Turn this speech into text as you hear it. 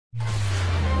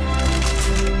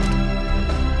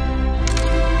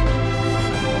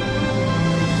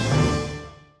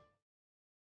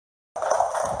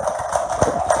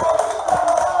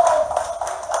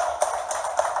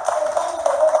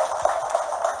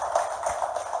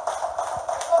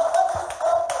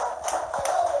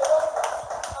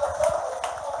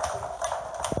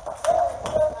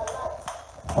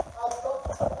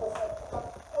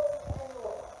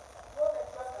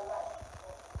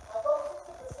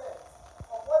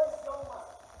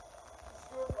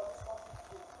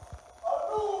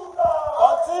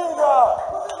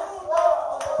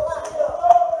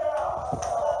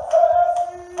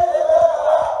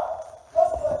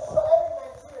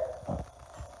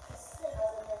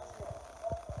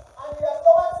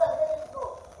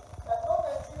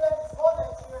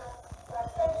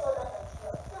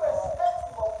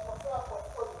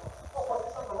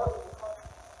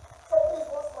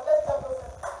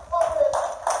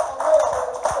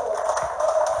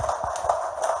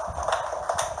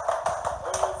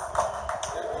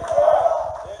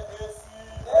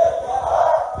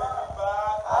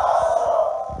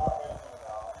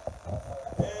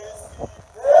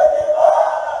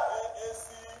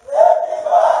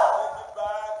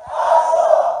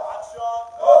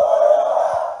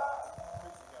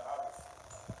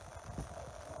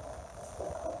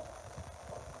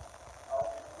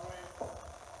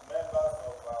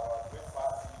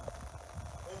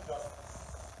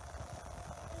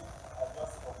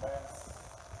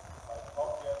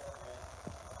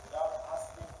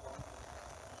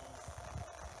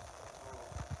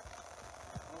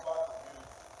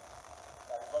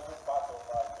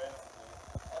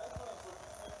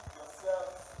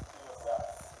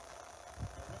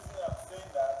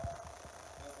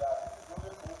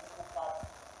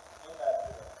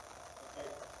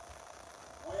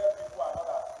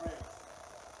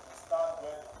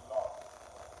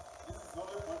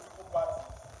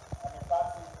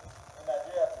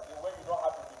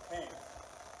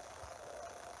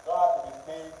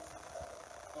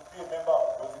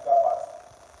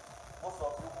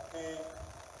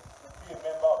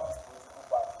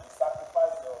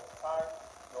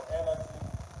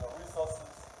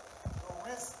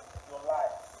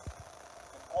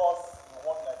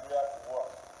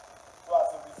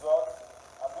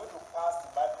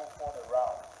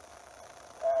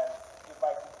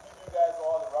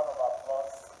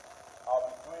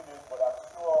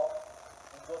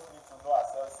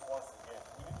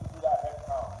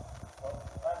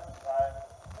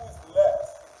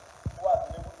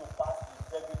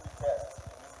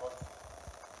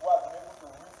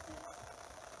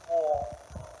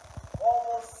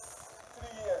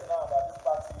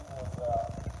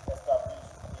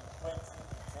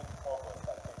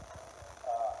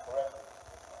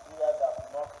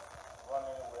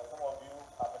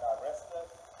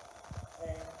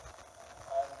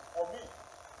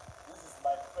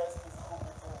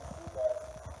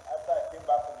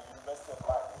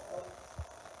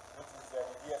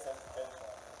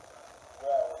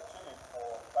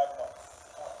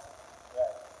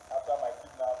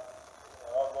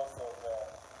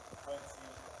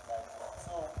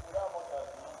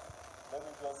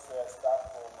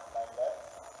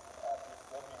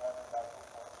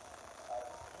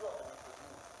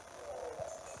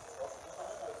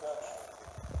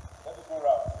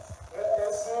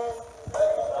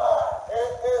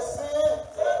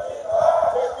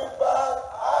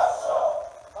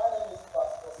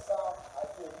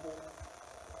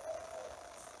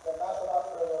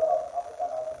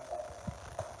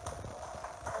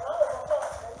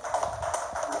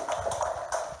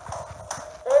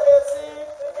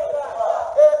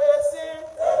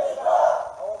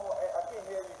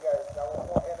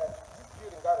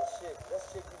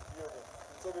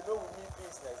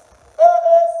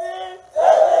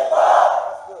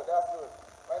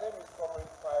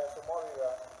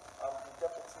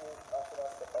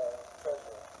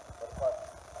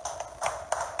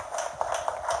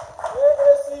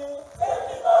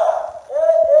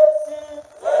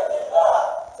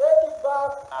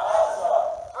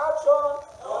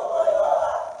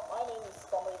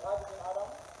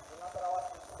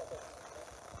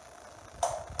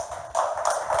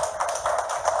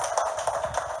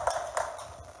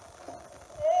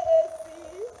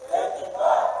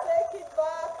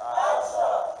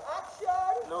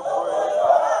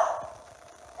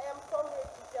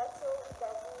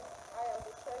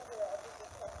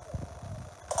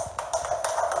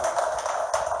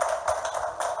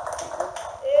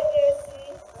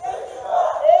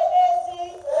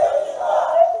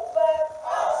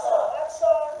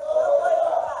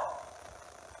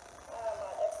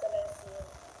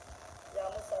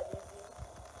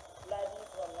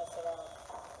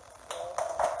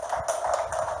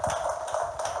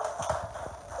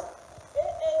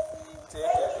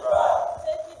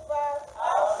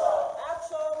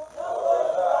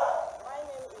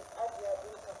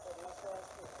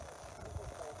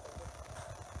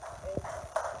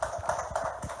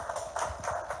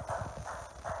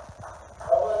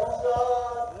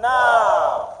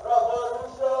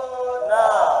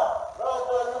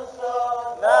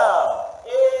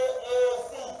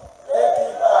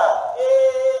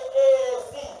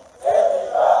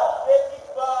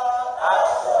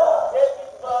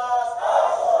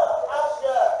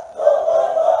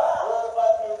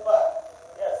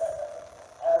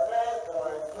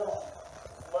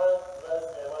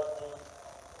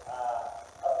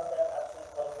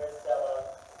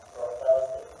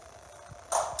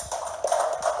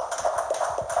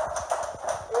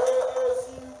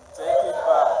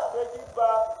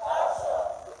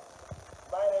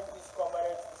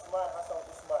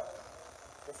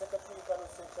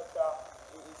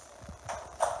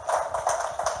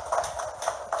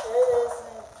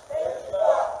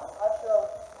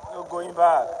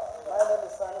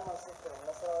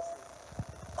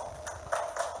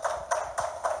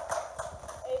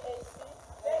AAC,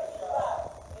 take it back.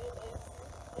 AAC,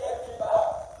 take it back.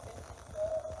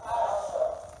 Action.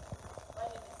 My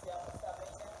name is Sowore.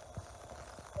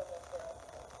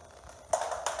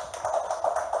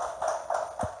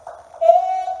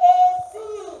 AAC,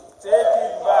 Take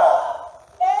it back.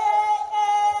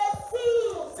 AAC,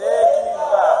 Take it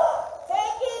back.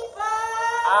 take it back.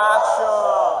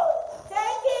 Action.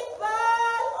 Take it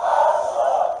back.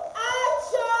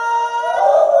 Action.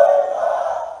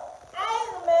 I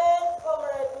remain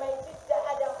Comrade Majid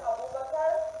Adam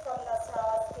Abubakar from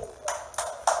Nasarawa State.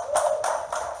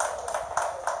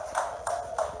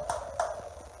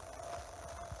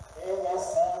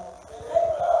 AAC,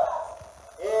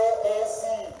 AAC,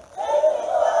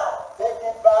 take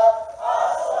it back.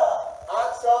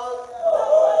 Action.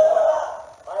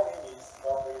 My name is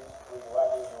Comrade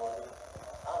Wale Iwole.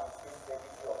 I'm the State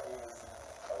Secretary of AAC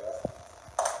for your state.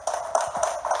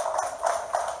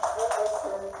 AAC,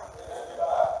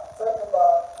 take it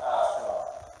back. Action.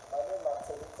 My name is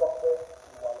Sowore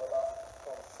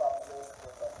from Southwest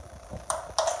Delta State.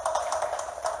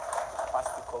 Pass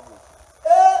the cover.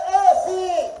 AAC,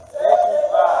 Take it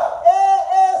back.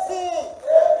 AAC,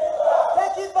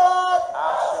 take it back.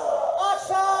 Action.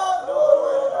 Action. No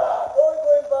going back. Don't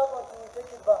going back until we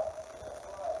take it back.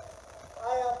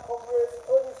 I am Comrade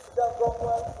Tony Sudan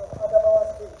Gokwan from Adamawa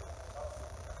State,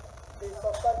 the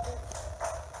substantive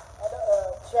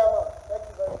chairman. Thank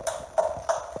you very much.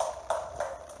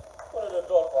 What is the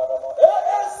door for Adamawa?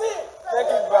 AAC!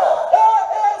 Take it back.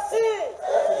 AAC!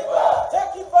 Take it back.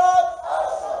 Take it back!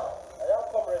 Action. I am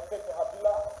Comrade Pepe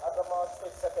Habila, Adamawa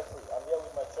State Secretary. I'm here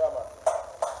with my chairman.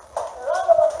 A round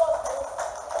of applause, please.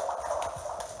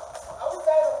 Are we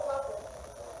tired of clapping?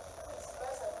 Please,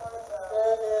 let's encourage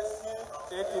AAC.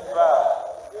 Take it back.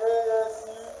 AAC.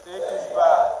 Take it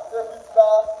back. Take it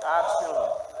back. Action.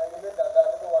 I relate that I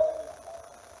don't want to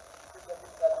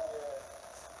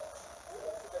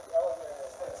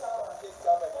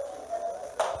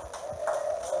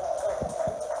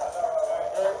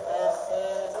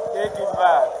Take it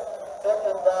back. take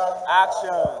it back.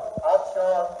 Action.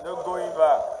 Action. No going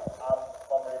back. I'm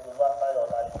Comrade Oluwatoyin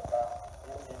Olayinka,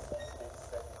 AAC State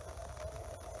Secretary.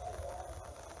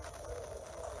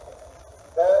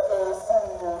 AAC.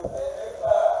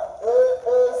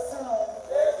 AAC.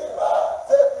 Take it back.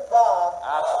 Take it back.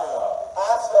 Action.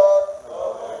 Action. No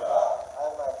going back. I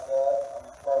myself am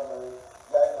Comrade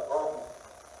Yayi Obi,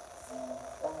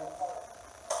 the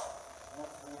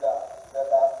youth leader,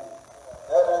 Delta State.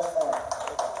 AAC.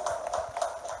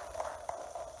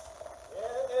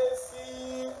 AAC.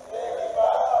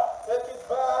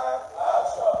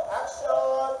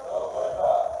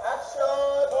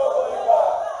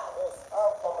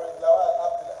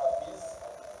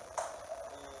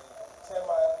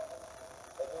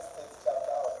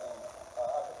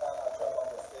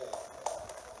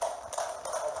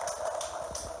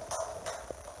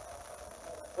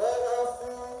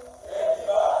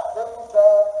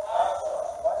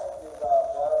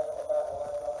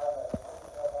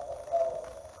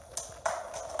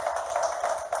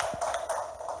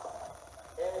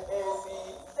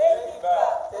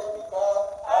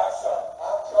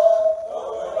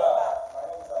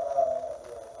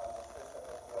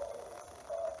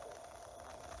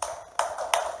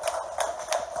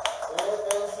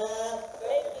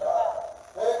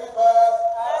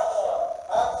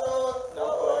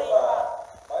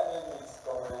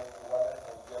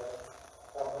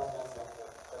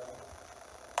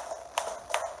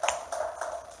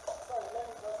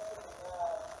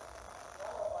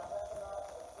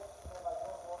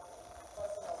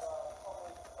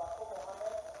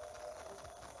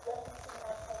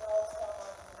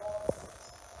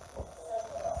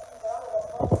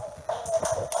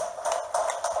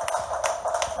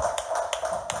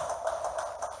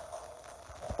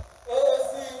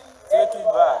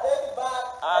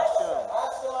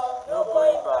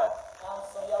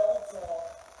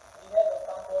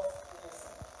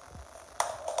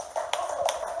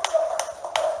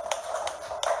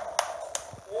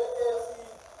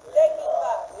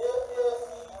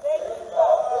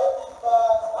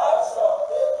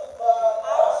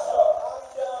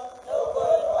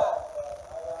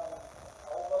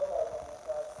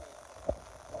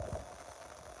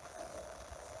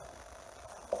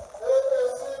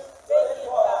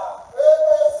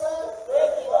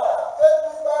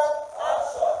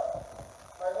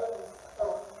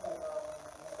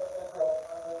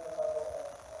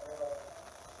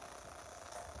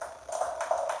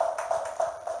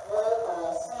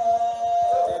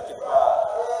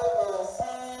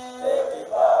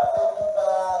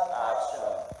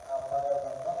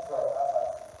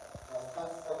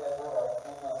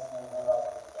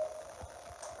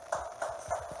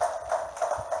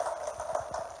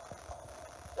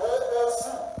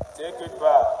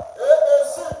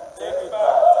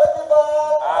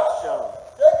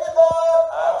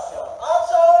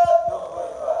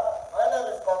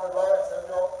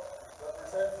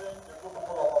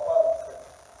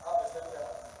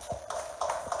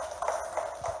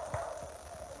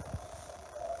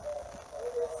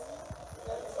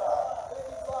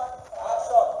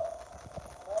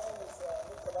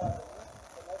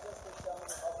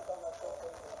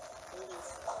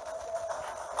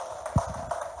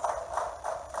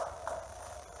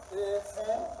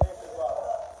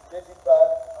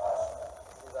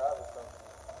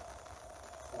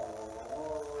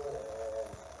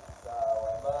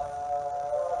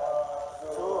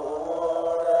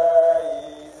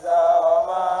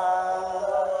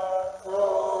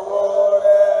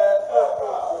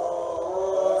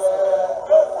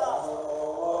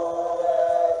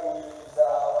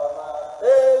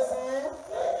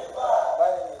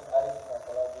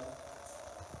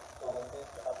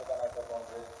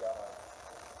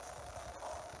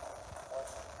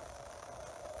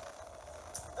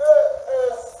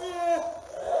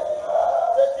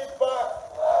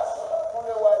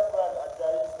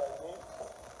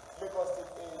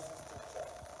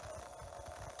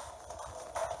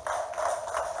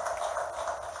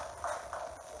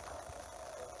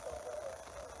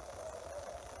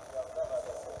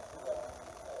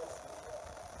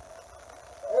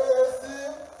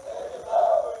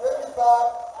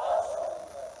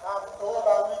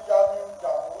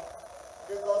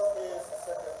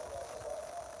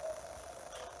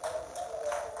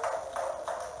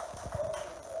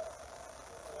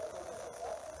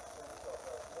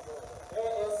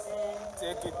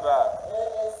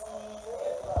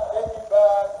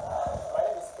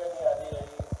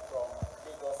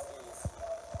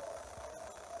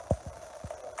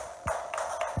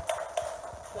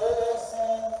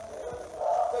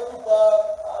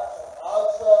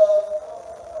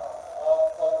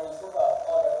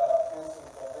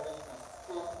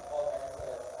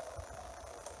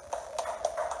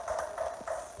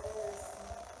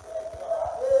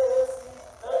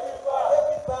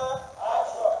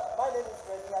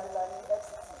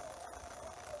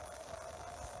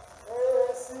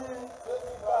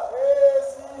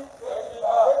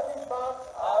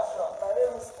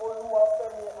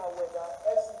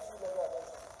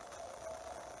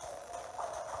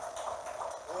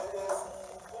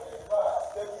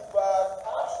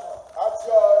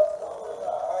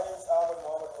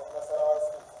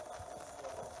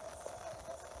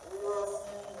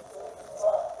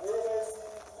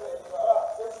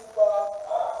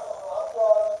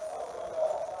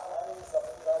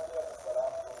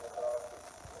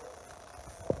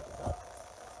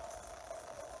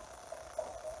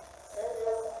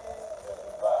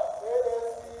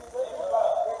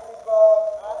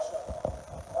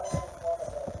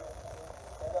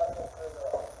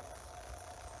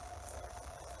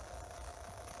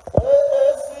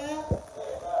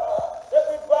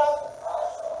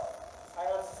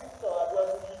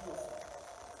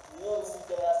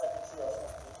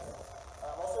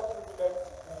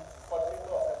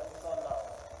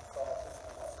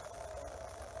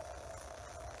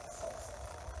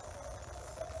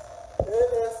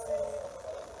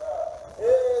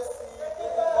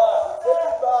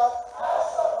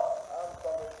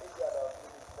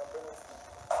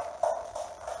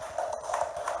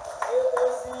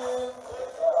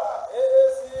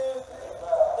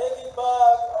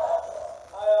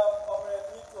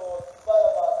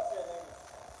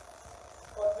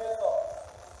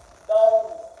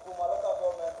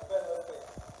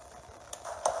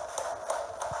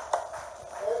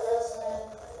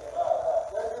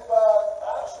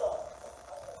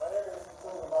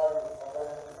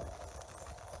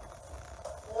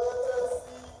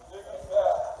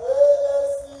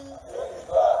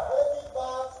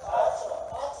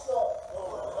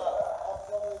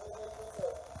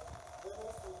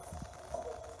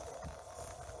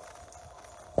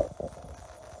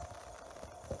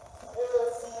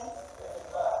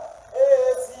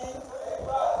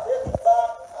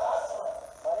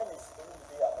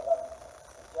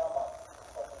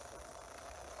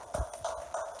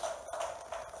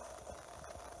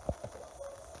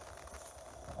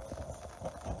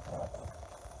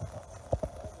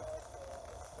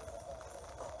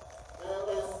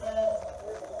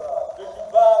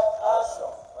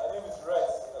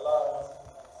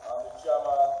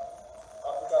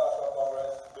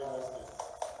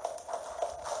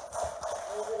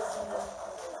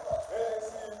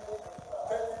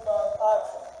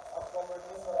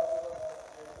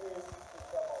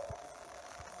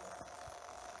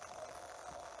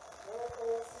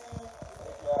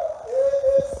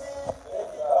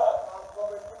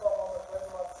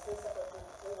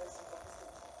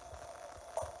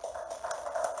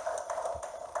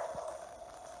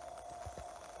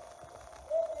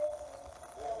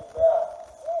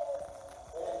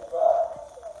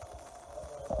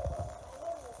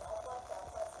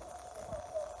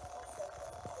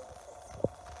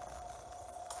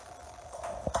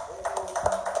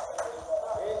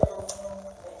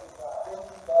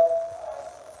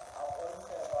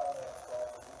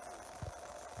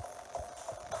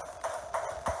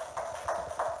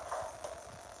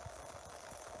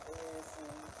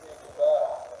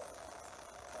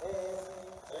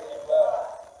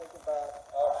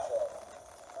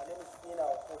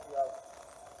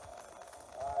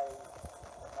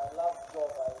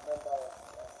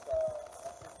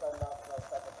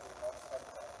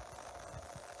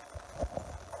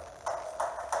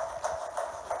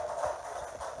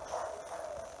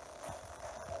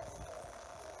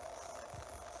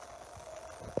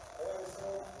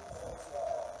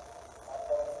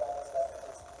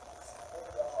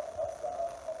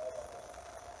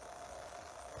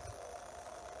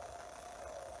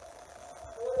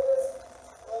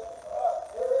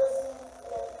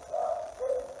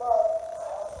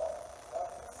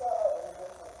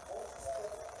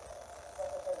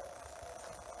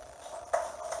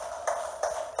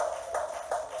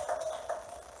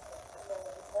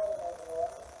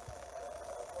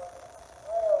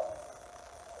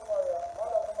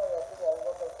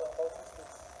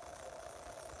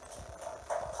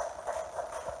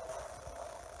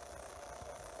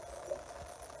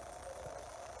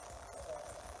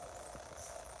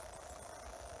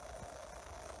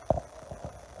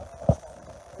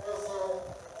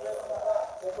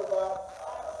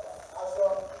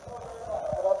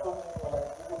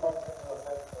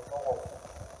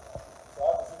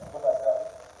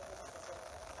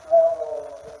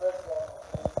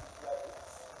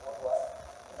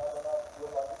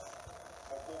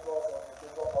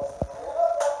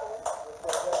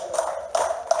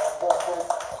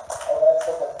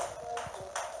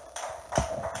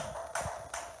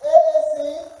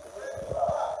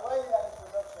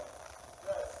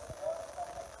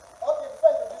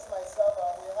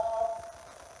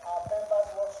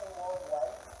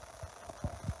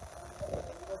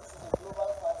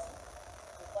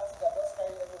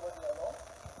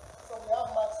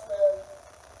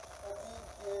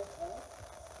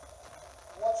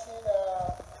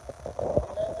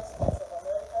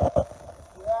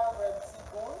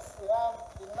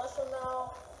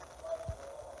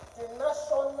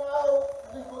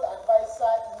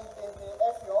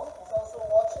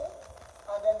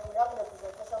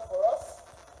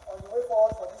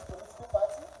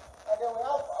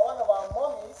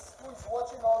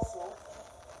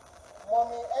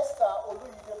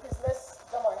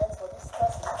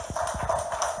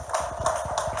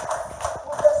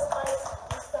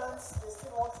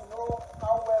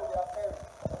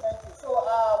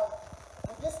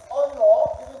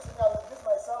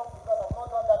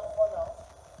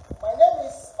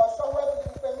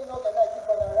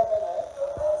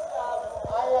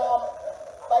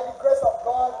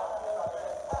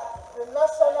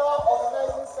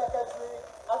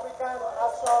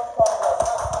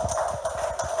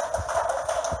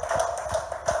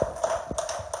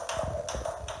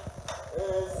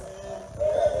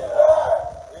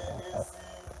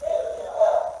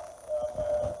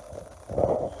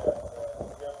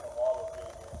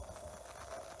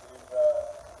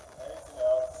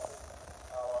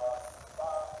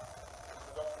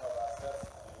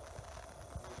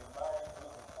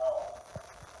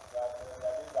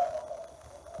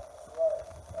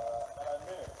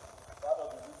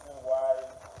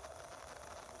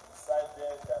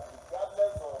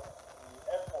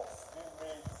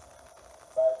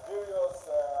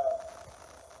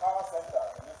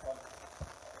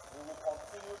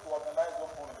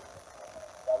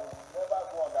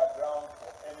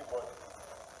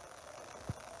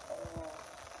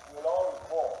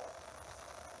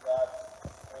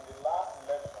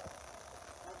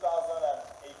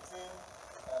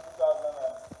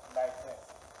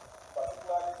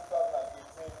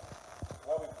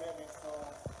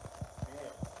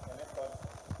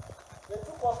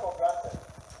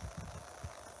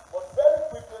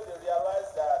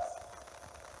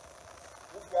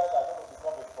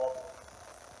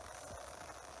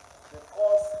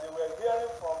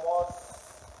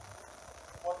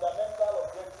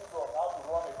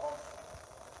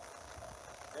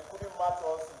 match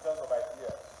us in terms of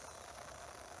ideas.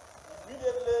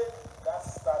 Immediately that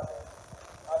started,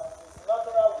 as it is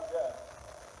natural with them,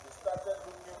 they started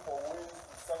looking for ways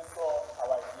to censor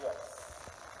our ideas.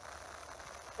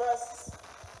 First,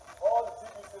 all the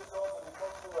TV stations in the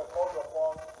country were called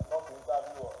upon not to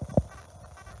interview us.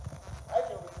 I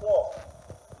can recall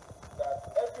that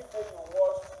every day you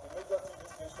watch the major TV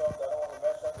stations, I don't want to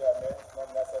mention their names, not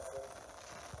necessary,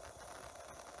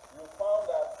 you found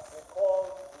that they called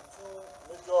the two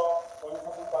major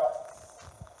political parties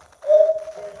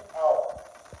every hour.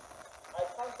 I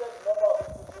counted the number of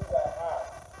interviews I had,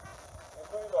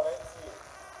 including on NTA.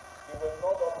 They were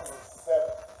not up to 7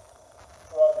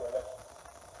 throughout the election.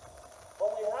 But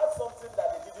we had something that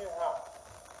they didn't have.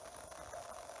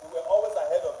 We were always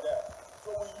ahead of them.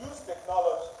 So we used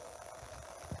technology.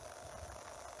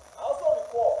 I also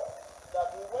recall that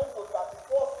we went to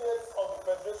 34 states of the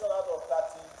Federation out of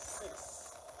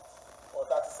 36 or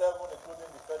 37, including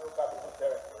the Federal Capital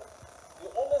Territory. The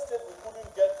only state we couldn't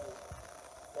get to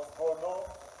was Borno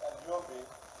and Yobe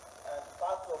and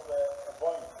parts of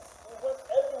Ebonyi. We went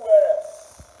everywhere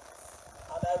else.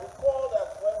 And I recall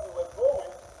that when we were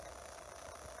going,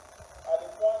 at the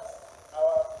point,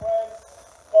 our friends,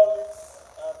 colleagues,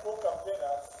 and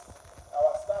co-campaigners,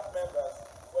 our staff members,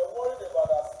 were worried about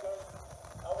our security.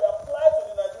 And we applied to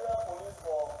the Nigerian police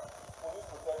for police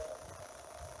protection.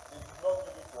 They did not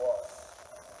give it to us.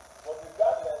 But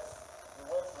regardless, we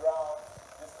went around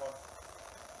this country.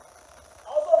 I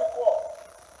also recall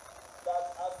that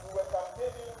as we were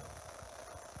campaigning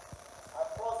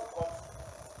across the country,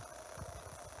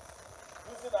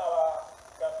 using our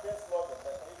campaign slogan,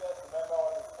 can you guys remember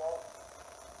what it's called?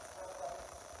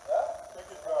 Yeah?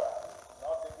 Take it back.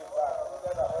 Now take it back.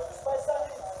 Spicer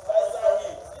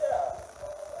heat. Yeah.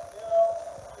 You know,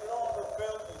 you don't want to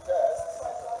fail the test.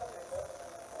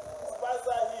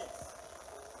 Spicer heat.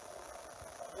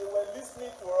 They were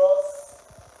listening to us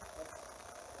with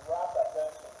rapt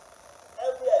attention.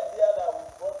 Every idea that we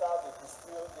brought out, they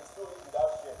stole it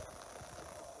without shame.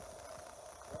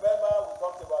 Remember, we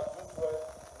talked about June 12th.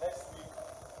 Next week,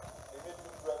 they made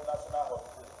June 12th national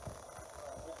holiday.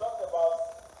 We talked about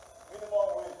minimum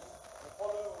wage. The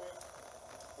following week,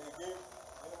 they gave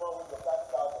minimum wage of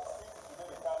 30,000. Still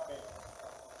within the campaign.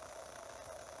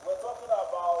 We're talking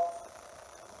about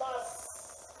mass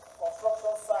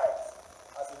construction sites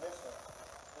as a nation.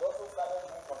 We also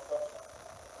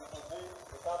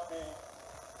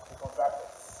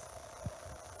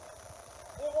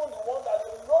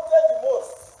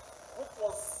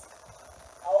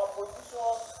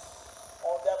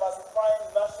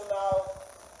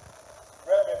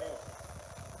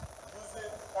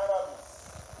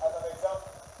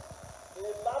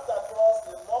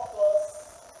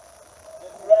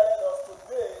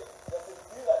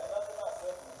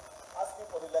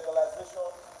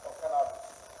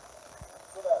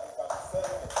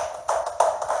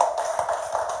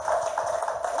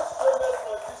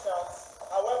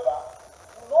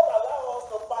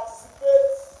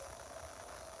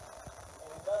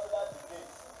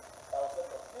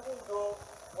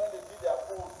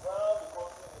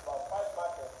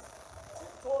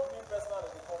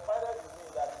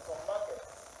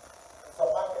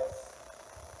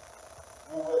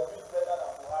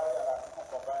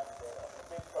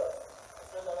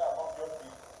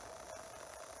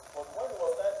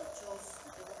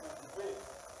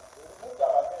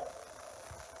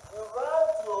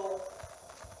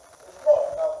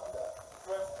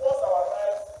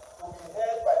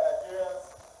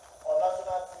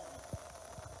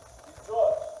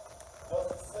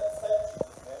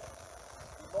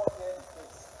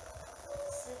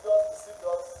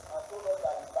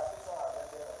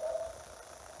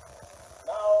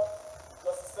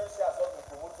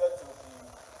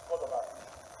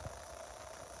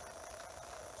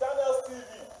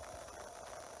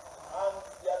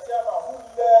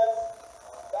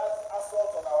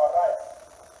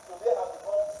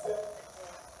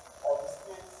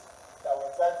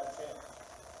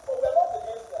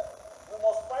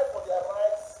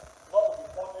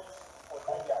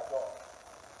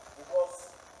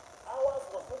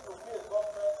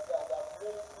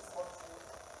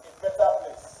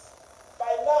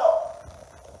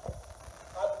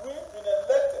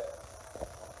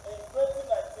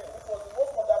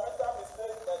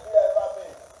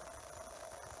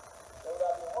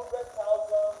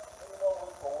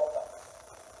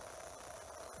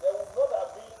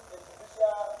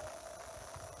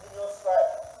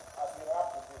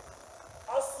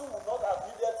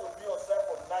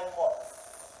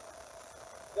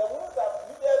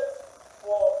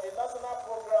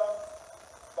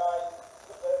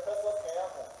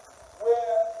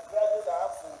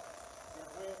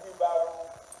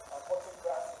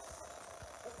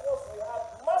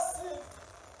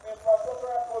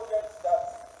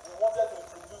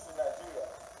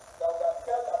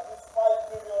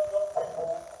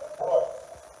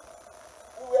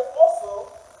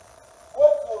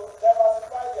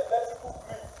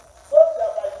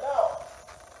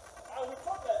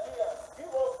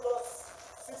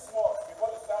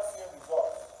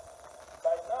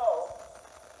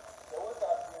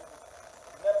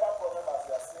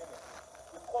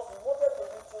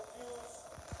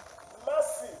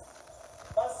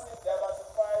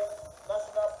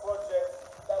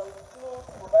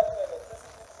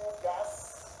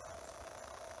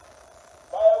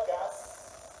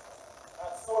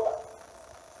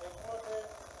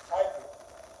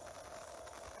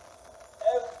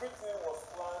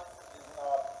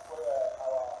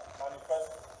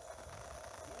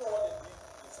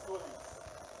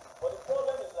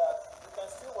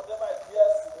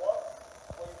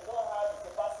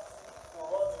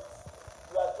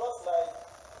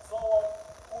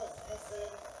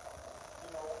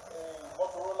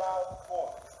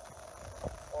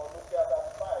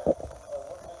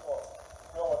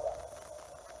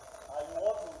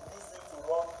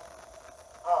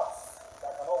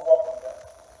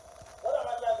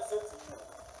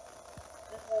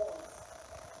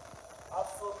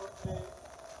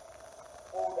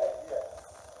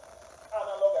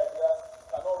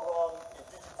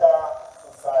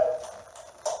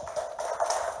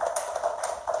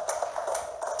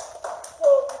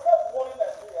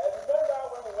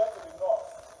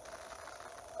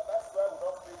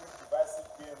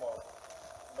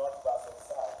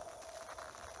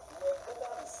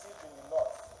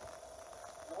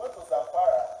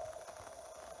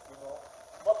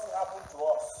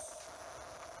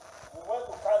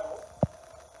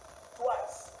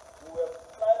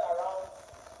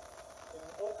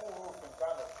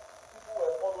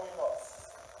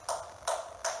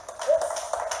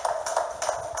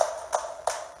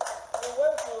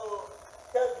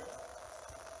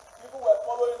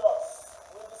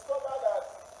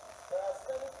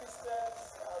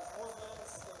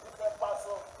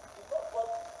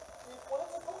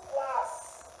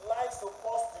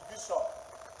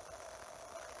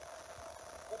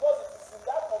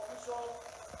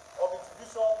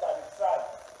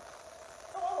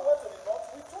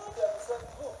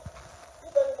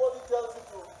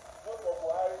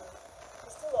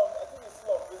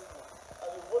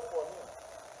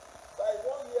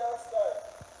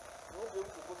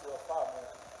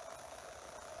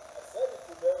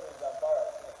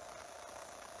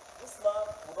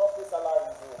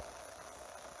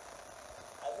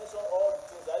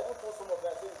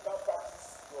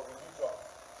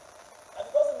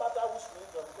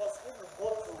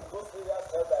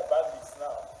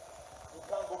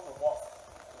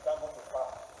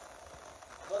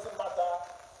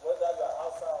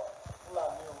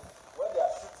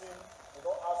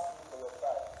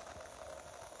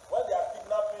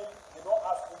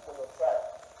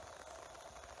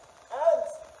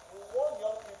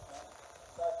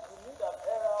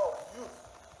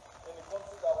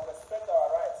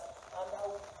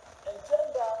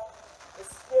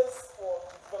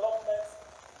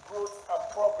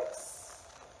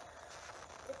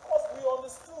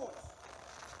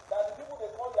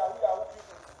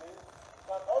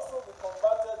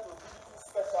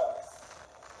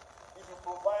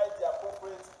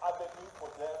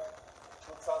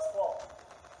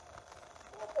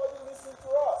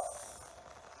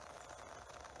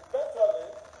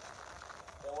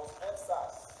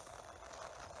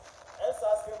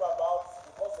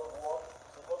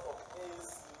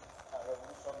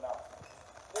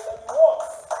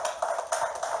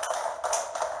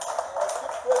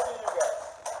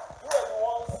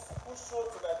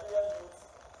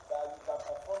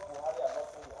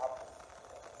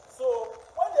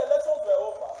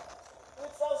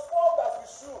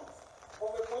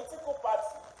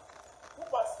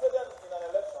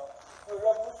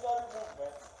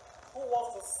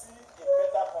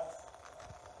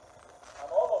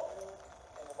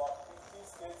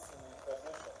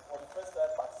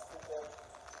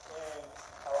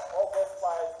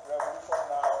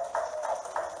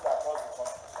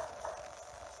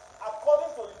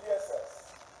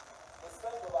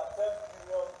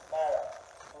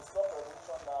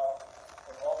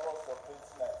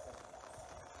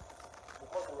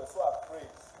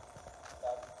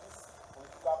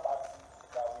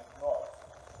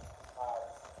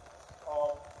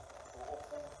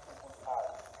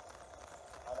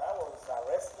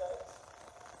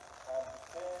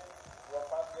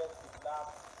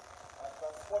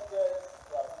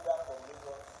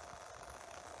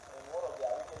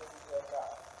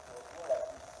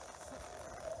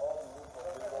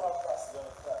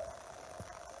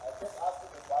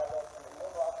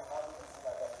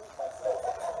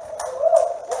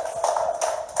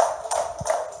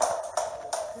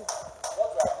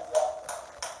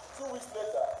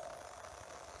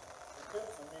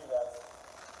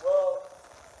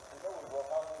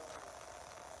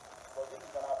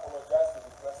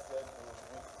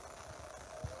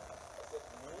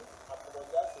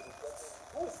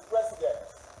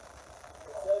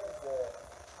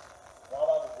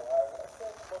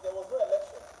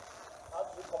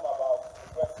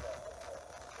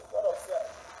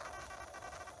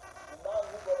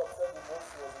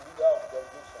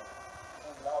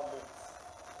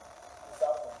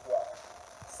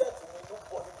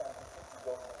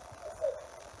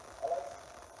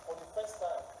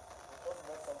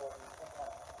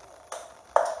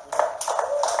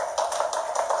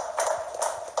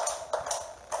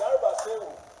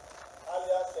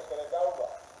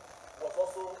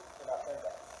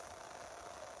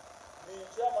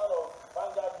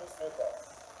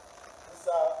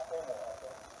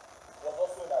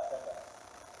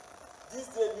These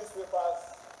day newspapers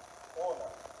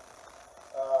owner,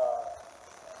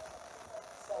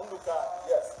 Unduka,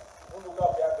 yes,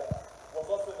 Unduka Biabena was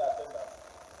also in attendance,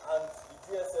 and the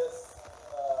DSS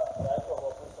director of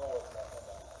operation was in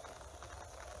attendance.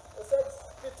 They said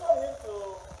they told him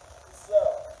to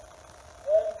sell,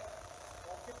 and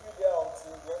we'll keep you there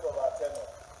until the end of our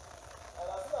tenure. And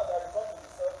as soon as I returned to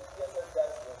the cell, the DSS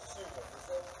guys were shivering. They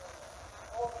said,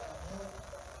 how do you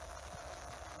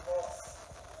not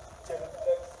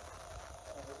genuflect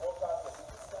in the workers of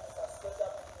these guys are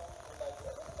special people in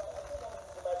Nigeria?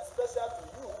 They might be special to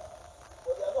you,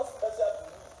 but they are not special to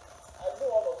me. I know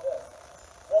all of them,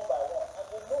 one by one, and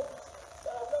they know me. So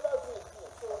I've never been a deal.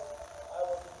 So I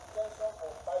was in detention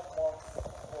for 5 months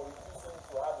for refusing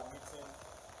to have a meeting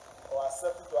or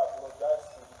accepting to apologize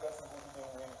to the person who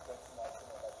didn't win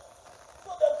 2019 election.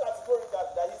 So them categorically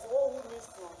that he's the one who needs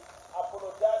to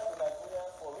apologize to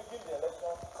Nigerians for rigging the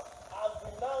election and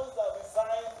renounce and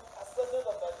resign as president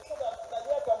of Nigeria so that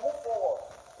Nigeria can move forward.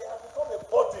 They have become a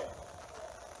burden.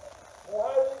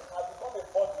 Buhari has become a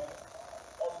burden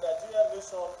on the Nigerian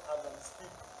nation and on its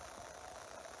people.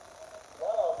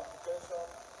 While I was in detention,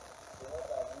 they went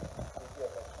and rigged the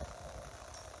election.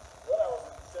 When I was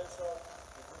in detention,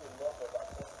 they did a lot of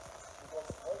atrocities. Because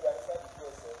when you are inside the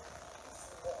DSS, you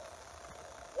see more.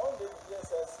 One day the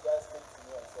DSS guys came to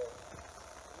me and said,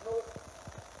 you know,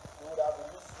 we would have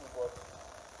released you, but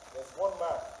there's one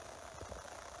man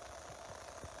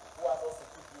who has us to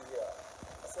keep you here.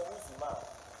 I said, who is the man?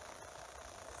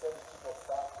 He said, the chief of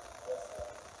staff, President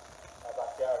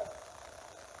Abakari.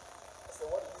 I said,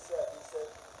 what did he say? He said,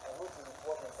 I wrote a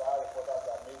report into our reporters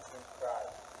that made him cry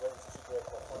when his children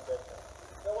confronted him.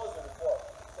 There was the report.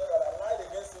 He said that I lied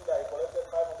against him that he collected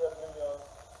 500 million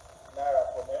naira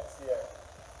from MTN.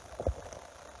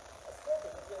 I said to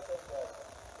the DSS guys,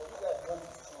 well, you guys know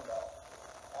this is true now.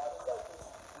 And it's like,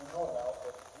 we know now,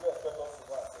 but you expect us to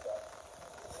go and say that.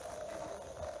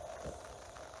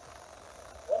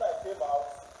 When I came out,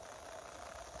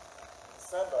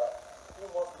 December, a few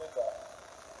months later,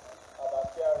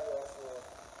 Abakari also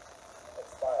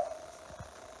expired.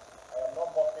 I am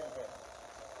not mocking him.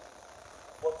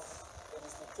 But it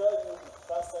is to tell you the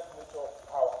transcendent nature of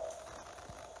power.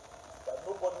 That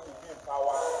nobody will be in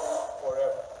power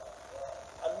forever.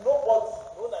 And nobody,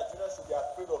 no Nigerian should be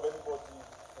afraid of anybody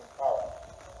in power.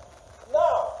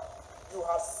 Now, you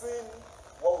have seen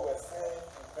what we were saying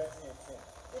in 2018.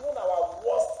 Even our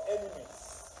worst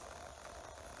enemies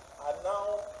are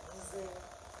now using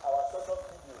our social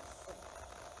videos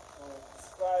to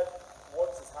describe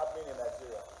what is happening in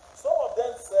Nigeria. Some of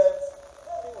them said,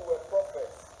 maybe we were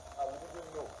prophets and we didn't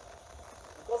know.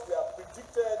 Because they have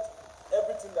predicted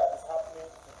everything that is happening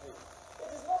today.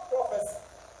 It is not prophecy.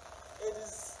 It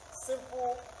is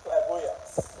simple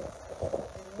clairvoyance.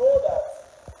 You know that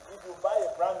if you buy a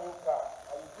brand new car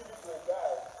and you give it to a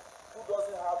guy who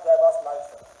doesn't have driver's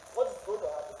license, what is going to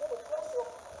happen? It's going to crash up.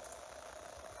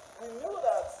 We knew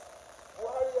that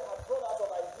Buhari had run out of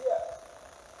ideas.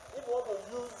 If you want to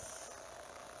use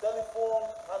telephone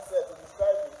handset to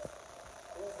describe it,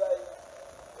 it's like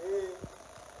a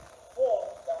phone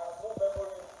that has no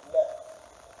memory left,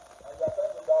 and you are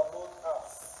trying to download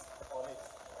apps on it.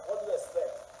 What do you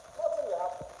expect? Nothing will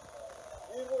happen.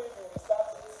 Even if you restart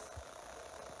it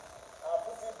and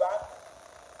put it back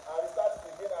and restart it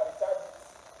again and recharge it,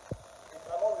 it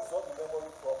cannot resolve the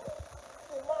memory problem.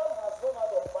 The man has run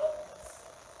out of bandwidth,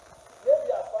 maybe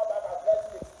as far back as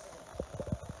 1983.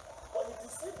 But he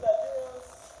deceived Nigerians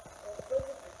in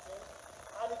 2015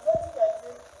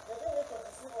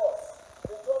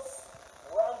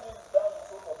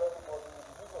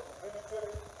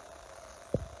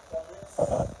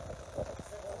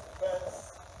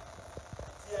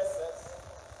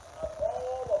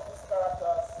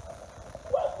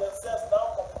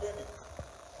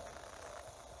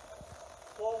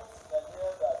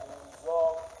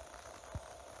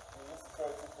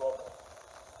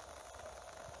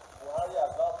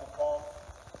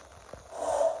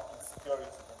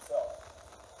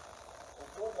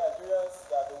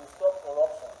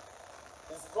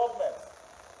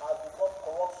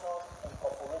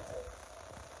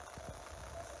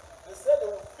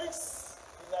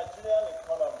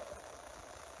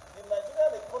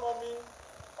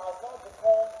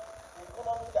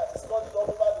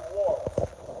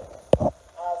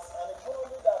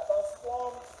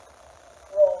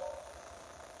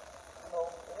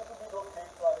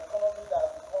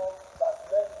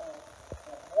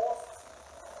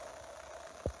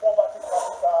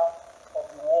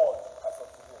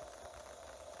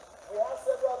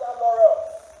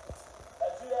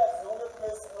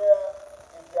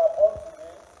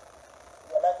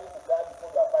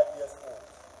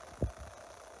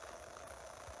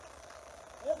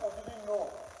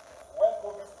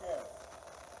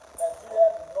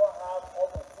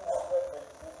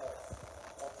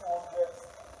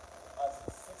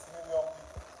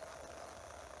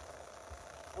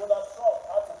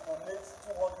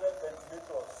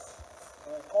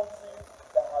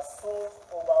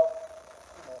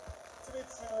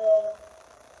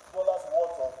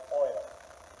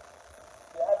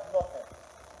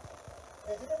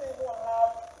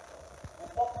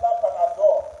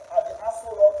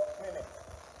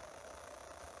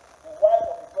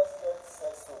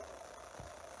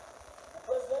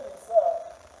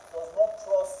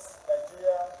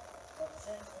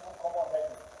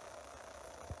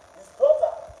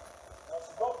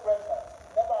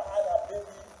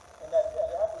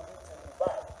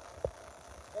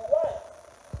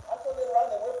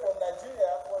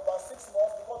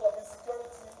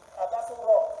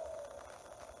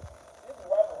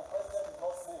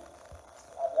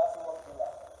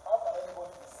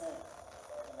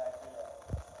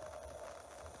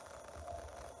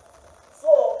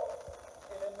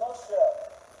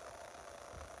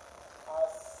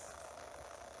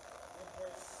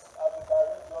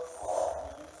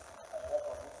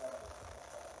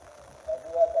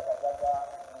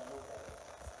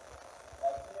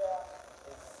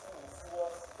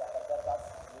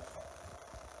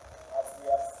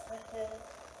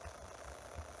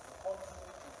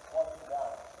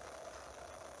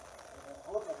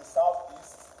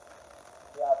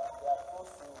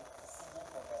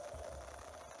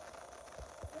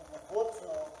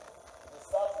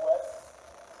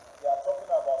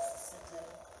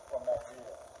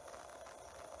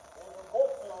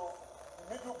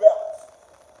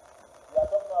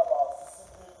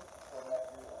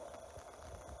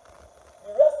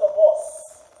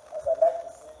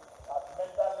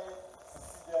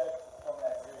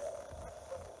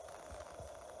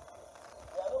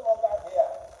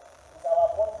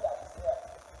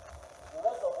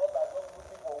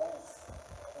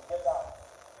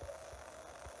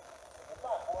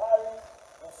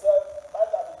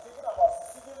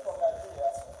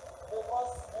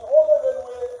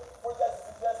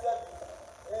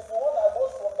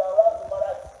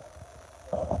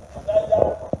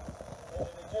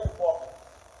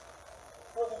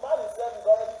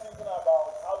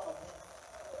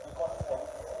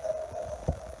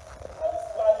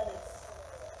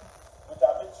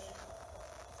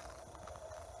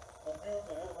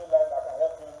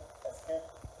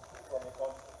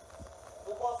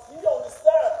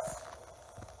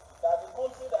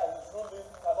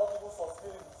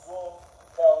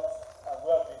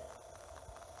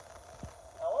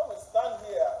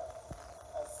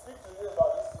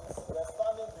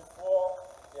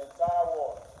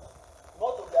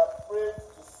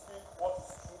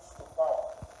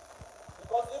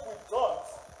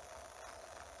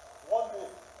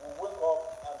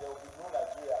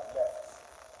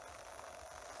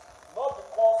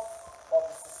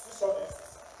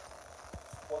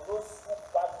 for those who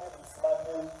badly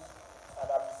mismanage and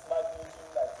are mismanaging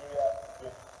Nigeria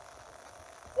today.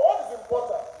 So what is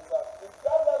important is that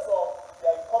regardless of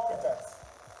their incompetence,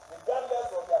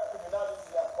 regardless of their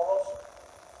criminality and corruption,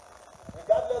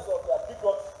 regardless of their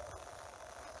bigotry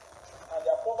and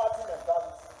their poverty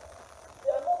mentality,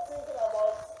 they are not thinking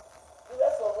about the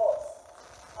rest of us.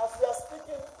 As we are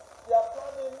speaking, they are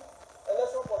planning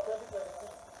election for 2023.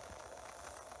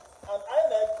 And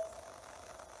INEC,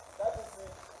 that is the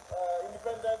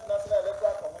Independent National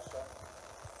Electoral Commission,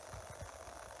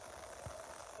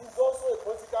 is also a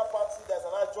political party that's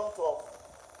an adjunct of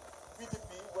PDP,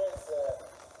 where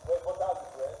voters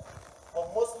different, but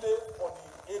mostly for the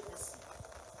APC.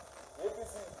 The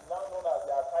APC is now known as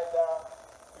the Al-Qaeda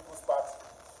People's Party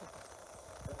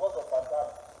because of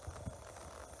pandemic,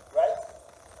 right?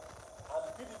 And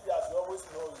the PDP, as you always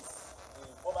know, is the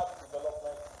Poverty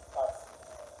Development Party.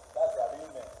 That's their real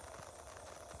name.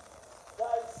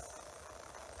 Guys,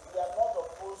 we are not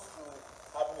opposed to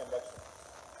having elections,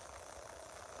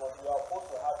 but we are opposed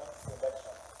to having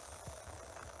selection.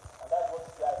 And that's what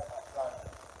you guys are planning.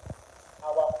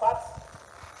 Our party,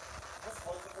 this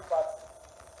political party,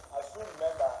 as you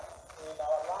remember, in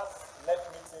our last NEC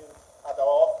meeting at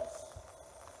our office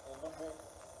in Lugbe,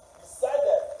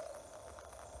 decided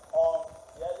on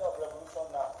the idea of revolution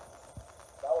now.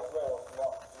 That was where it was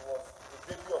won. It was the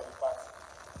baby of the party.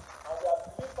 And we have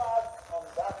delivered on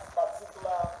that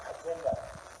particular agenda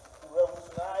to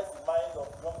revolutionize the minds of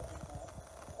young people,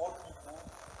 old people,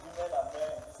 women and men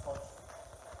in this country.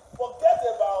 Forget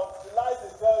about the lies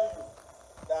they tell you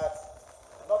that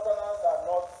Northerners are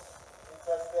not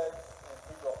interested in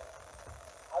freedom.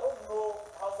 I don't know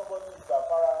how somebody in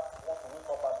Zamfara wants to wake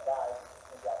up and die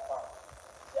in their farm.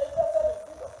 They are interested in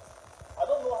freedom. I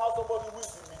don't know how somebody who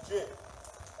is in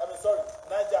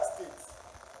Niger State,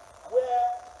 where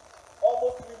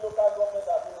almost 3 local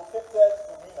governments have been located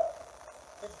to Mina.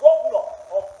 The governor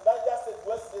of Niger State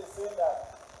West is saying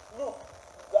that, look,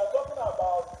 we are talking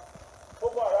about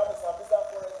Boko Haram in Sambisa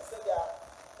Forest. He said they are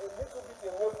a little bit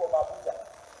away from Abuja.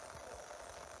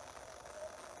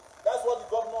 That's what the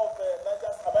governor of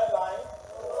Niger State, am I lying?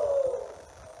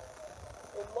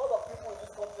 A lot of people in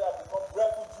this country have become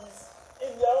refugees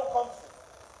in their own country.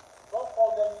 Don't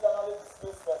call them internally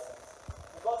displaced persons.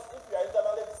 Because if you are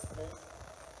internally displaced,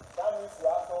 that means you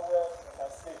are somewhere you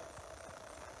can stay.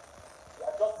 You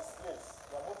are just displaced.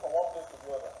 You are moved from one place to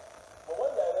the other. But when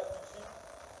you are a refugee,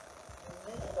 you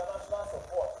need international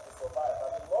support to survive.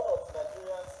 And a lot of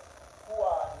Nigerians who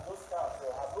are in those camps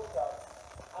or have no camps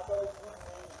actually do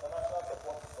need international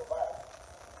support to survive.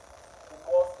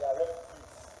 Because they are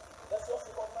refugees. Let's just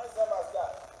recognize them as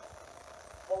that.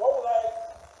 But what would I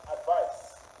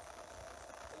advise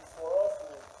is for us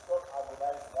to stop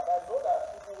agonizing. And I know that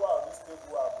people who are on this table,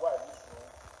 who are in this room,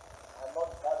 are not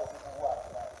the type of people who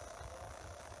agonize.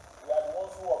 We are the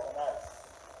ones who organize.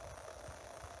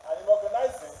 And in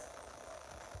organizing,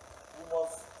 we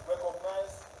must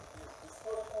recognize the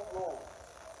historical role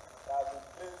that has been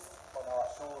placed on our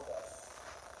shoulders.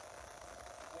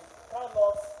 We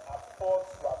cannot afford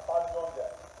to abandon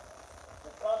them.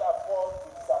 We can't afford to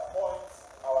disappoint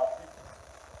our people,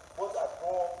 both at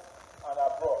home and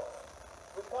abroad.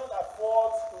 We can't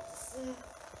afford to deceive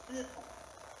people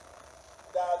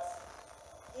that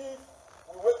if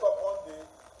we wake up one day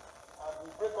and we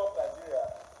break up Nigeria,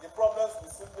 the problems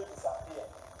will simply disappear.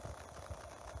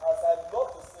 As I love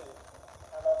to say,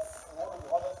 and as we want to be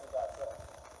honest with ourselves,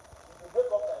 if you break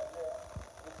up Nigeria,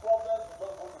 the problems will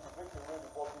just go to the breakaway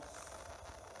republics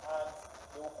and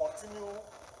they will continue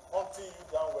hunting you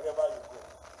down wherever you go.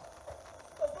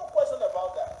 There's no question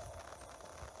about that.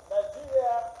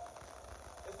 Nigeria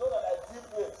is not an ideal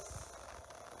place.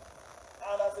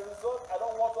 And as a result, I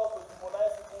don't want us to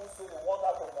demonize people who say they want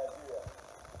out of Nigeria.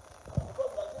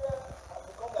 Because Nigeria has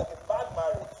become like a bad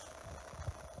marriage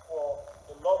for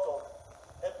a lot of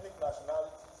ethnic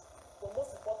nationalities, but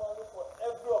most importantly for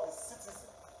every of its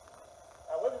citizens.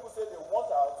 And when people say they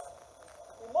want out,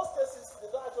 in most cases, they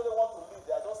don't actually want to leave.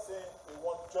 They are just saying they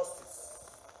want justice.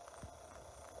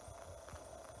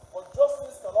 But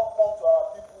justice cannot come to our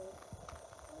people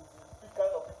with the big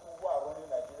kind of people who are running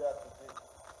Nigeria today.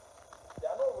 They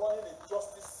are not running a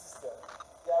justice system.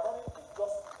 They are running a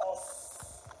just us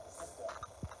system.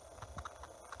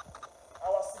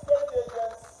 Our security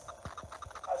agents,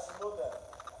 as you know them,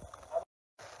 are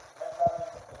mentally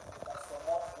and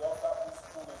somewhat the obstacles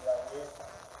stood in their way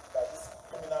by these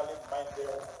criminally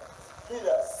minded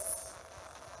leaders.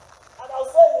 And I'll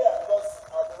say here, because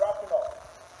I'll be wrapping up,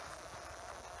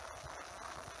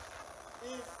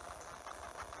 if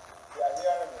they are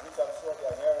hearing me, which I'm sure they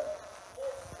are hearing me,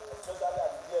 especially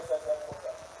at the DSS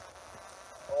headquarters,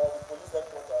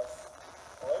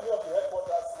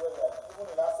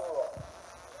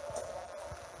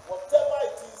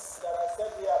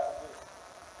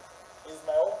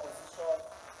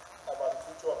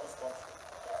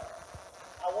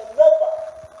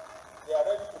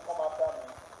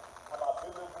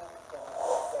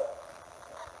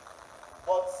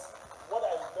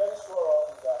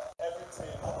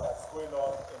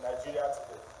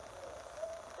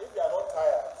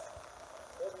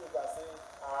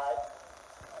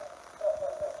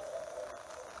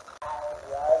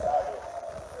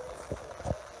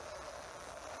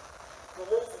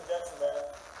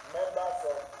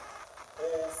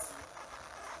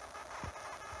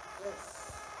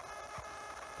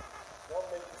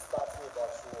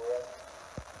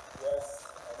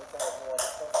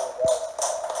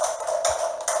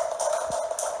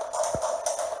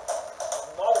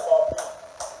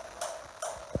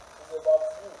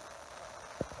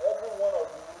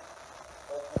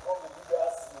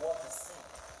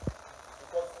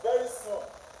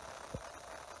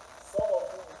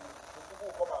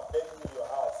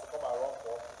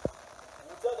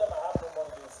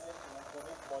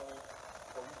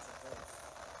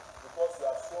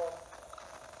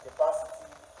 capacity,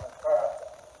 and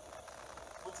character,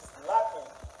 which is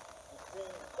lacking within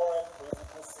the current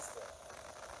political system.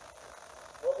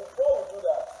 But before we do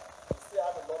that, we still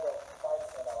have a lot of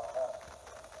fights on our hands.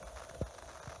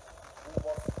 We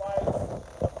must fight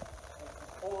to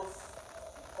depose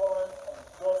the current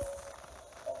unjust,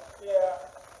 unfair,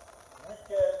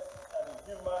 wicked, and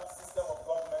inhuman system of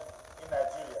government in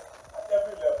Nigeria at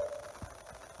every level.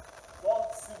 Don't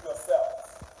deceive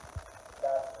yourselves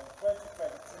that in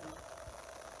 2023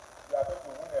 you are going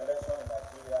to win election in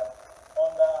Nigeria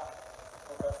under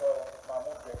Professor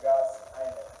Mahmoud Bega's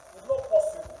INEC. It's not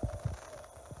possible.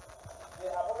 They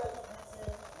have already written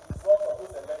the results of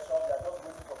those elections. They are just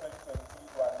waiting for 2023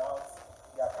 to announce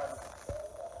their candidates.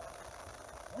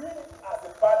 We as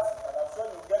a party, and I'm sure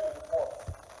you'll get the report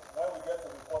when we get to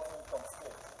reporting from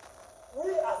states, we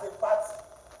as a party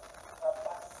have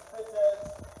participated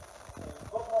in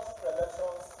governorship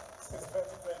elections since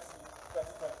 2019 when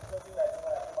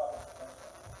I came out of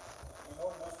detention. In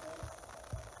Ondo State,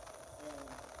 in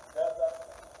Delta.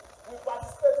 We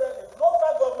participated in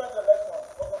local government elections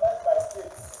organized by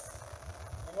states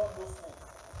in Ondo State,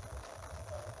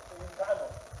 in Kano,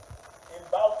 in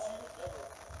Bauchi, in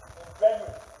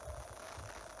Benue.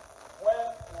 When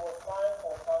it was time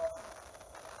for counting,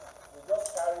 we just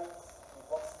carried the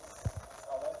boxes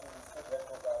and went to the state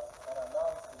headquarters and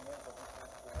announced the names of people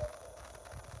they wanted.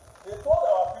 They told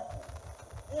our people,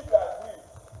 if you agree,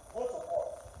 go to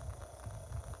court.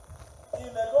 In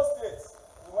Edo State,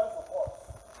 we went to court.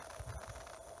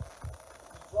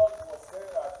 The judge was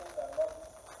staring at our face and nodding.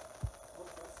 Good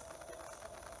case, good case.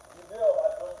 The day of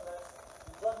our judgment,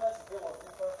 the judgment she gave was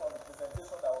different from the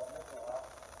presentation that was made to her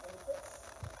in the case.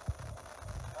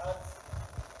 And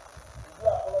we do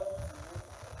apology to you.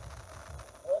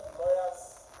 When the lawyers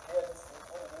hear this thing,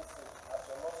 what do they say? As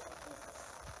your lawsuit pleases.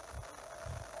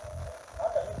 How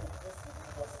can you be pleased with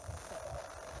injustice?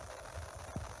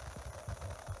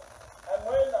 And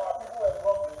when our people were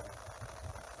grumbling,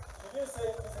 she didn't say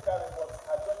it physically, but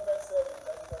her judgment said it,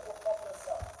 that you can go conference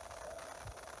out.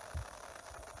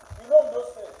 You know, in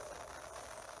those days,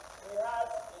 we had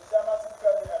a chairmanship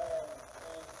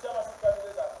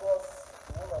candidate across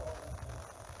the whole of Ondo.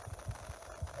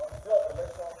 On the day of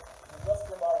election, he just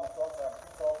came out with us and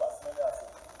beat up as many as he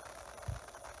could.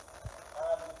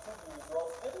 And we took the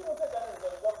results. They didn't even take any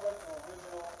results, they just went to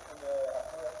radio in the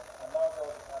announced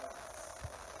all the candidates.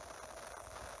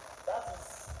 That is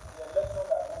the election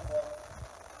that goes on.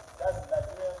 That's the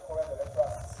Nigerian current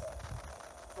electoral system.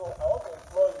 So I want to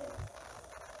implore you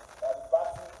that the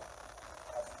battle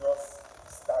has just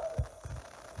started.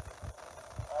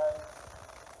 And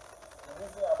the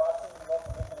reason I'm asking you not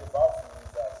to make it about me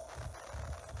is that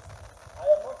I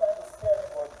am not trying to scare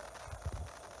anybody.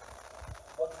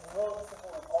 But you know these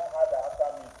people will come harder after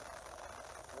me.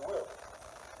 They will.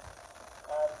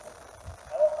 And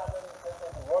I don't have any intention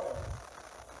to run away.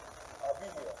 I'll be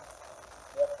here.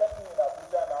 They have kept me in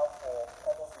Abuja now for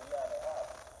almost a year and a half.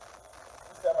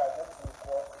 Each time I go to the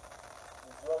court,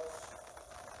 the judge,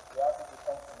 they ask me to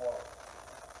come tomorrow.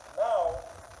 Now,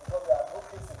 because there are no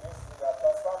case against me, they have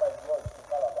transferred my judge to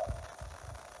Calabar.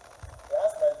 They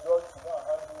asked my judge to go and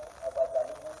handle Abaja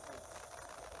Legal State,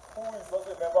 who is also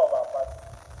a member of our party.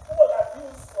 Who was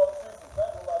accused of treason,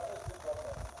 trying to overthrow state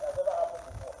government. It has never happened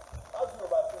before. How do you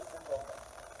overthrow state government?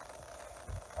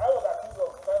 I was accused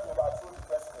of trying to overthrow the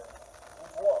president.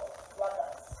 With what?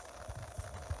 Placards.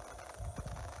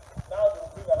 Now they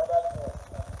will bring another judge,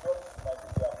 and the judge might do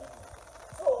their bidding.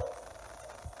 So,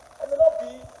 I may not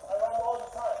be around all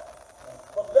the time,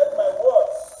 but let my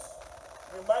words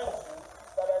remind you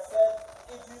that I said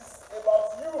it is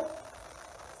about you.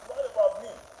 It's not about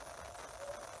me.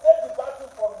 Take the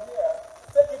battle from here,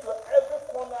 take it to every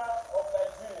corner of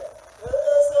Nigeria.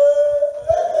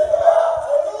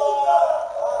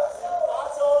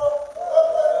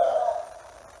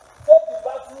 Take the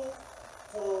battle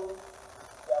to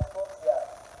their front yard.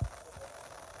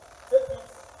 Take it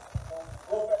to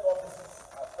government offices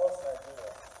across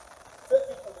Nigeria. Take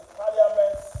it to the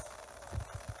parliaments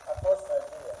across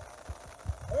Nigeria.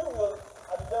 We will,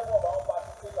 at the level of our own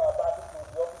party, take our battle to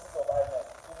the offices of INEC,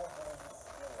 even during this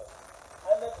period.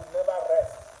 INEC will never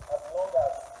rest as long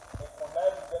as they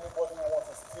connive with anybody who wants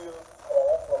to steal our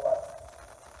own property.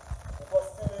 Because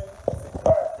stealing is a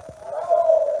crime.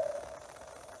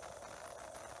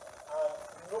 And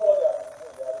you know what they have been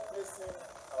doing? They are replacing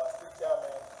our state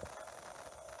chairman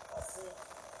as if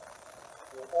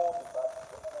they own the party.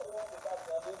 They own the party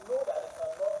and they know that they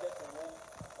cannot get away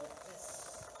with this.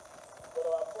 But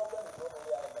our problem is not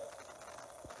only INEC.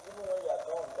 Even when you are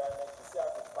done with INEC, you still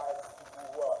have to fight people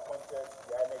who are appointed,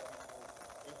 the INEC people,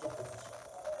 into position.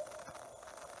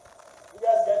 You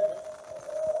guys get me?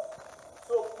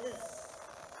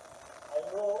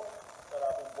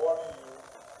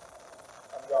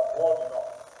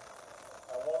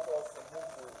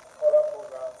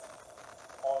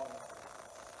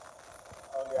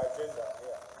 agenda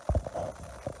here.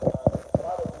 And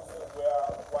part of the reason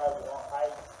why we don't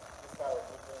hide this kind of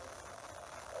meetings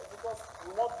is because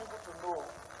we want people to know,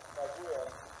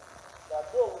 Nigerians, that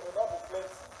though we may not be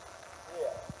plenty here,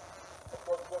 of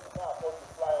course, because we can't afford to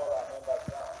fly all our members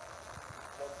down,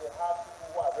 but they have people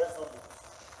who are resolute,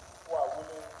 who are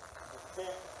willing to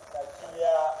take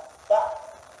Nigeria back,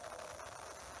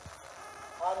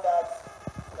 and that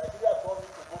Nigeria don't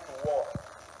need to go to war.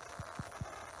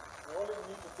 We only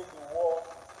need to take the war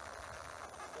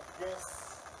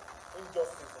against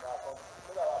injustice in our country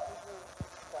so that our people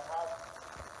can have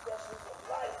freshness of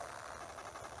life.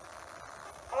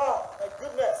 My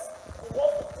goodness, it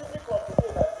must be difficult to be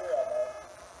in Nigeria, man.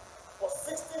 For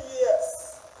 60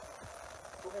 years,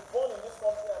 to be born in this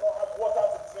country and not have water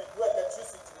to drink, no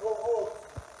electricity, no roads,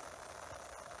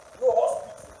 no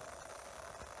hospital,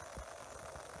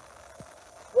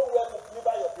 nowhere to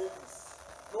deliver your babies,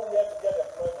 nowhere to get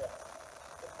employment.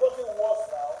 It's getting worse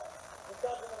now. You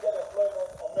can't even get employment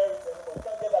on merit anymore. You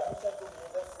can't get admission to the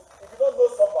university if you don't know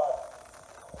somebody.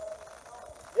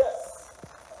 Yes,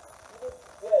 even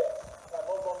dead can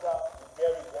no longer be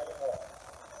buried anymore.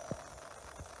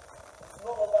 It's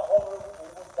no longer honorable to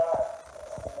even die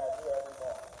in Nigeria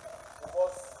anymore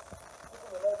because people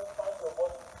will not even find your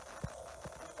body.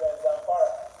 If you're in Zamfara,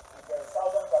 if you're in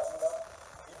Southern Katsina,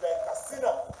 if you're in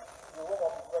Katsina, the home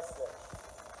of the president.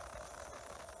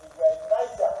 If you're in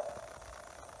Niger,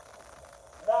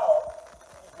 now,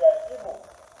 if you're in Imo,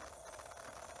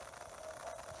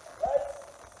 right?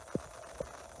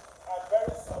 And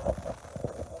very soon,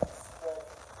 it will spread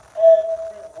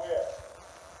everywhere.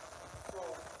 So,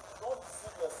 don't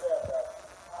deceive yourself that,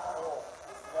 no,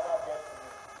 this will never get to me.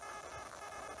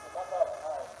 It's a matter of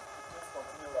time if things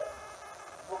continue like this.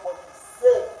 Nobody is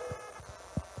safe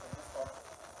in this country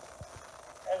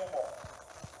anymore.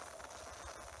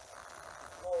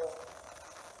 So,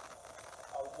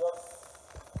 I'll just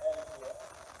end here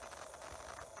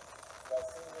by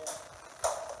singing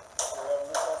the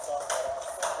revolution song that I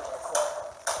sing to myself.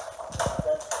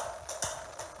 Attention.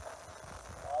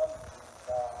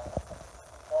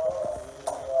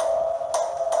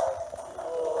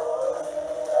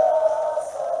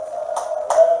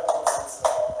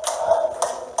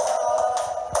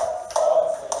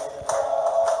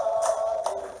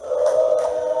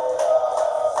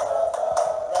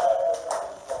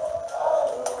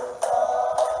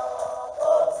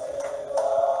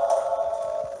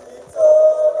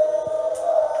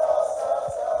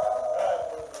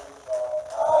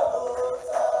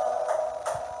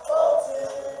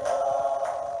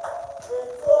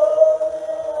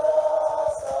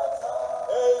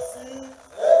 AAC,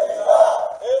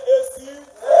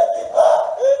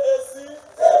 AAC,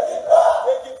 take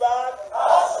it back,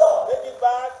 take it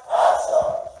back.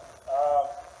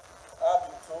 I've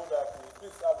been told that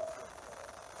please have a seat.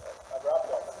 I've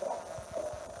wrapped up.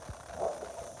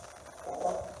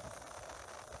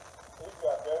 If you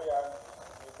are very angry,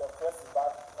 you can press the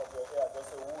back of your hair and just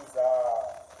say, who's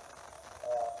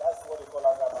that's what they call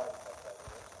anger management.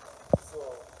 So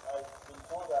I've been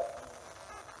told that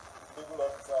the legal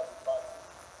officer of the party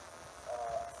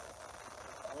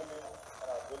is willing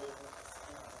and available to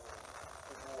speak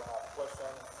to people who have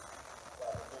questions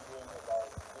that are wondering about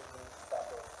the legal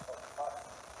status of the party.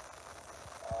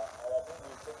 And I think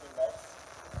we'll take it next.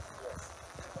 Yes.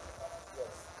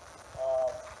 Yes.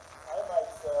 I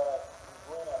might be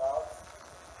going out.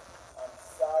 I'm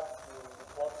sad to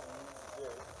report to you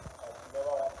today. I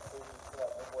never want to say this so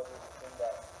that nobody will think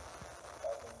that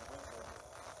I've been weeping.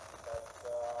 But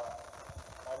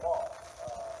my mom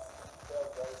fell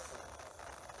very sick.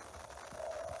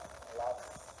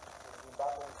 She's been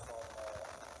battling some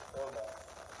illness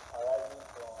arising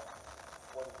from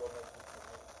what the government did to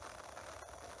me.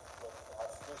 But her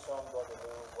situation got a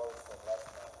little worrisome last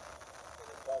night. So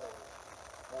they tried to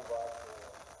move her to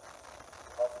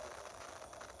the hospital.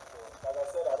 So, like I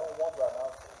said, I don't want to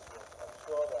announce this, but I'm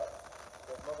sure that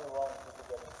there's nothing wrong with people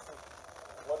getting sick.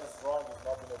 What is wrong is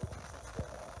not being able to treat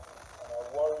them. And I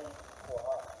worry for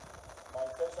her. My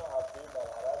intention has been that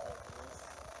I have been released,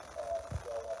 that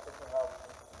I have taken her with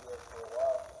me to the US for a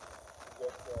while to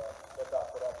get better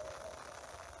therapy.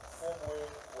 Same way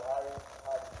Buhari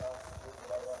had the chance to go to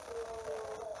London for a weekend.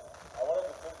 I wanted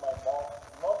to take my mom,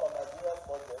 not on Nigeria's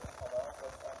budget, on my own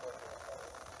personal budget,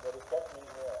 but they kept me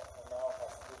here, and now her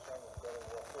situation is very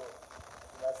well. So,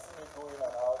 you might see me go in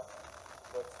and out,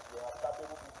 but we have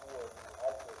capable people in the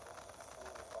high tech who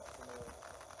will continue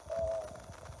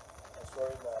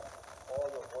ensuring that all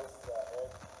your voices are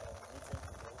heard and meeting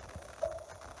today.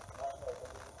 National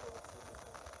Executive Committee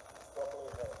meeting is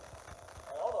properly heard.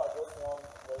 And I want to address one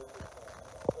very quick thing.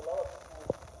 A lot of people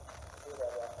say that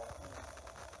they are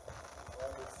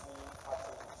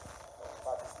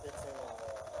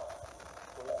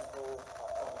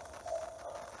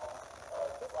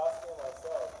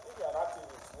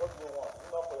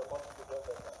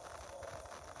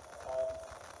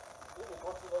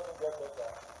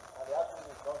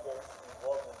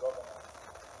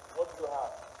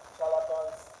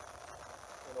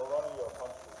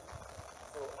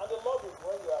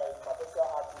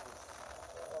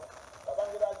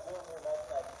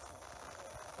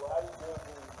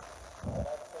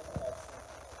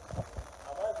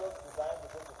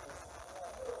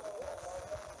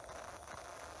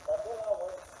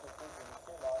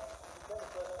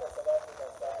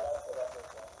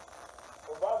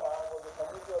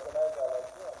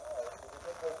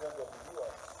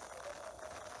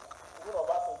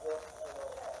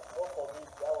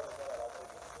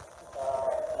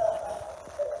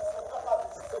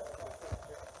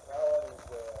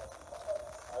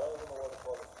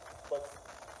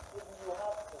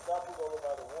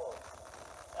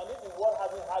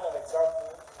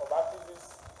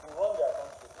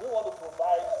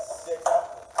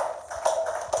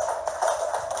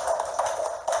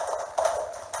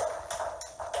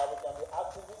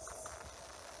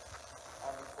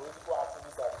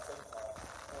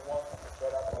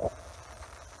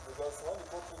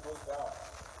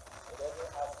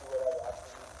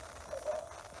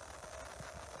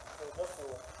just to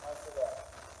answer that.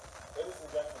 Ladies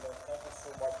and gentlemen, thank you so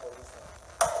much for listening.